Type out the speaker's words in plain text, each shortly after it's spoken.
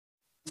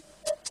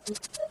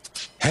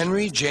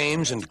Henry,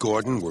 James, and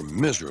Gordon were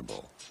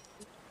miserable.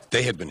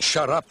 They had been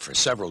shut up for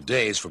several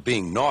days for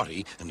being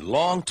naughty and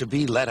longed to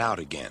be let out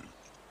again.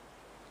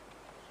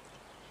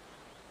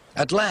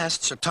 At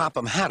last, Sir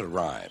Topham had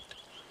arrived.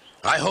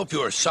 "I hope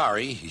you are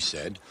sorry," he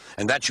said,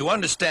 "and that you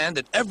understand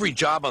that every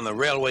job on the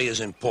railway is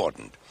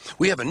important.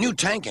 We have a new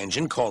tank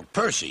engine called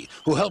Percy,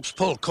 who helps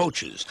pull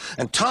coaches,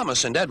 and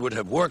Thomas and Edward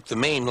have worked the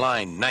main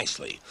line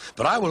nicely.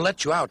 But I will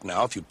let you out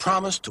now if you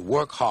promise to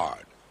work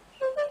hard."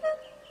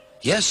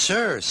 "Yes,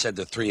 sir," said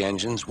the three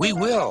engines, "we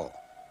will."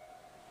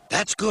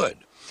 "That's good.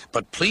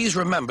 But please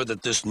remember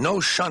that this no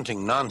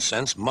shunting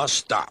nonsense must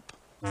stop."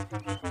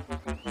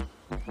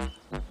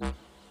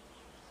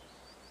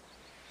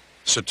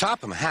 Sir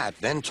Topham Hatt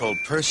then told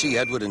Percy,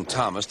 Edward, and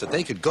Thomas that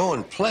they could go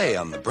and play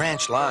on the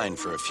branch line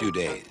for a few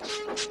days.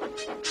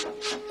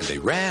 And they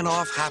ran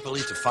off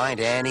happily to find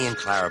Annie and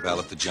Clarabelle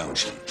at the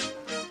junction.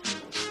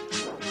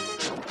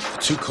 The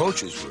two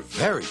coaches were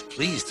very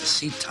pleased to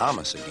see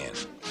Thomas again.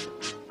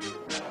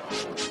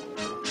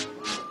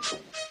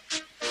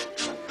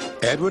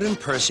 Edward and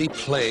Percy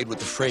played with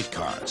the freight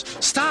cars.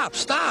 "Stop,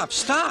 stop,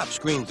 stop,"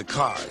 screamed the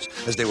cars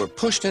as they were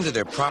pushed into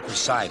their proper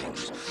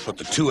sidings. But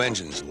the two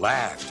engines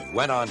laughed and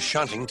went on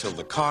shunting till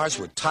the cars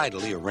were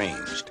tidily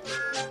arranged.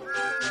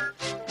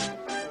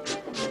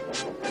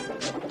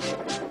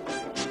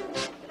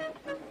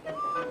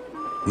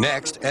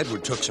 Next,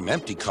 Edward took some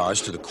empty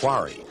cars to the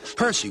quarry.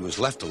 Percy was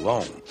left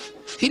alone.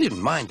 He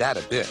didn't mind that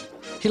a bit.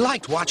 He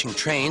liked watching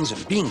trains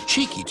and being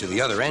cheeky to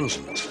the other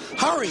engines.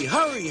 "Hurry,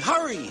 hurry,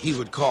 hurry," he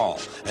would call,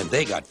 and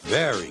they got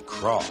very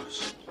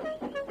cross.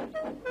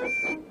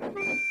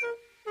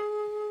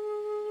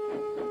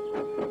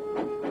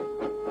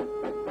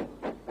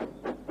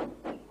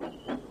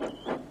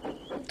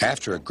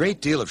 After a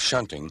great deal of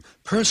shunting,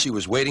 Percy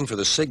was waiting for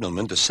the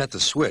signalman to set the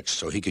switch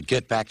so he could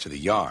get back to the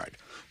yard.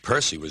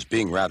 Percy was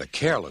being rather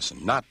careless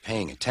and not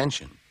paying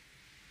attention.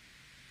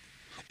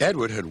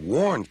 Edward had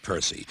warned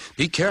Percy,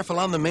 "Be careful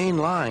on the main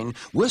line.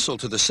 Whistle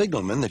to the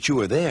signalman that you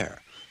are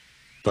there."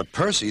 But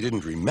Percy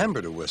didn't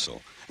remember to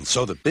whistle, and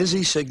so the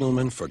busy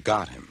signalman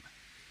forgot him.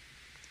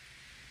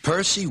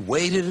 Percy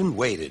waited and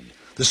waited.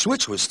 The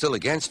switch was still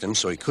against him,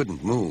 so he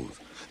couldn't move.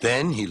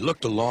 Then he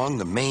looked along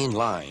the main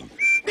line.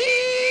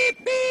 "Beep,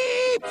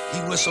 beep!"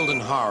 He whistled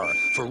in horror,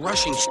 for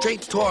rushing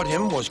straight toward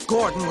him was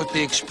Gordon with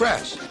the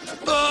express.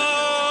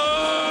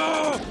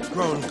 "Oh!"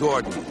 groaned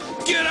Gordon.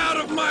 "Get out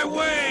of my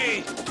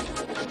way!"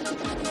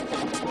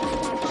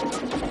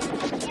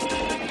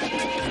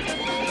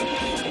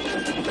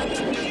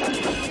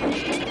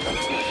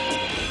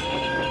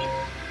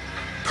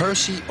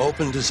 Percy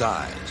opened his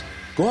eyes.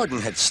 Gordon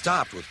had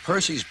stopped with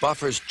Percy's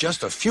buffers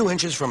just a few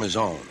inches from his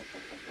own.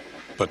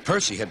 But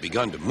Percy had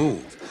begun to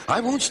move. "I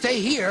won't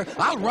stay here.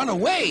 I'll run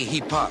away," he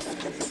puffed.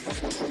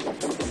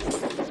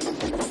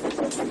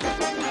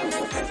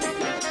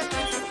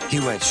 He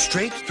went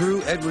straight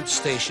through Edward's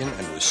station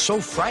and was so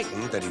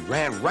frightened that he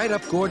ran right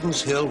up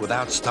Gordon's hill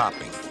without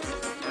stopping.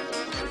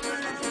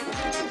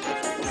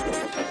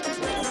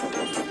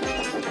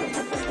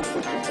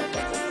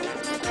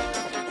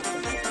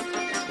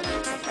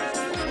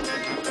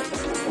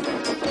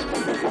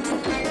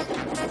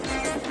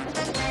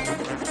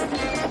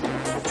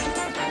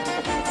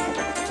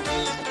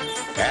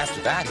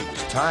 After that, he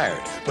was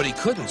tired, but he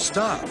couldn't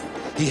stop.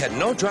 He had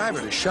no driver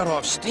to shut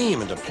off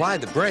steam and apply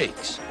the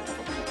brakes.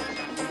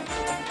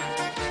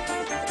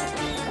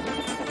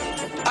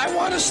 "I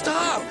want to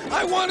stop!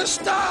 I want to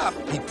stop!"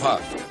 he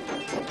puffed.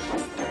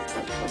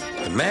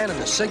 The man in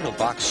the signal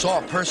box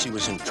saw Percy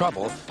was in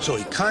trouble, so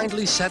he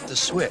kindly set the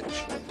switch.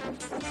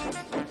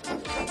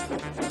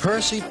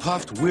 Percy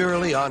puffed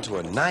wearily onto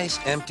a nice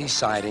empty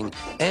siding,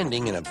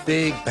 ending in a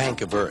big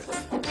bank of earth.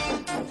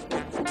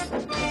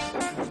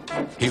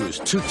 He was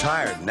too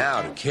tired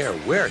now to care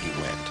where he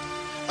went.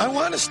 "I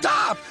want to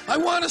stop! I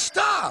want to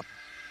stop!"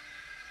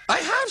 "I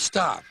have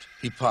stopped,"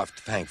 he puffed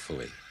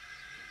thankfully.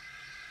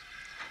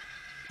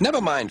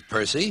 "Never mind,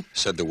 Percy,"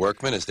 said the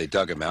workmen as they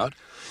dug him out.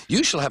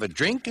 "You shall have a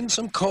drink and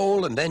some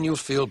coal, and then you'll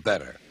feel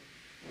better."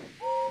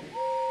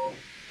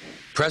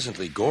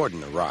 Presently,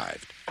 Gordon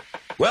arrived.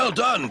 "Well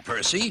done,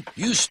 Percy.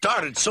 You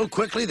started so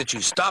quickly that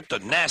you stopped a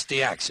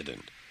nasty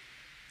accident."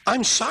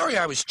 "I'm sorry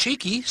I was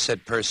cheeky,"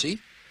 said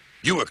Percy.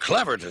 "You were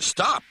clever to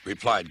stop,"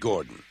 replied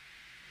Gordon.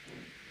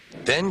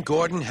 Then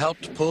Gordon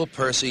helped pull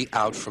Percy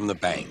out from the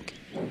bank.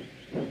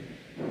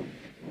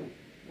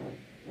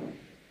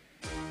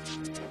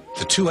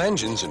 The two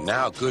engines are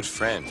now good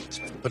friends,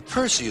 but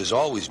Percy is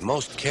always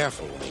most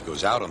careful when he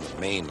goes out on the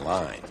main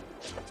line.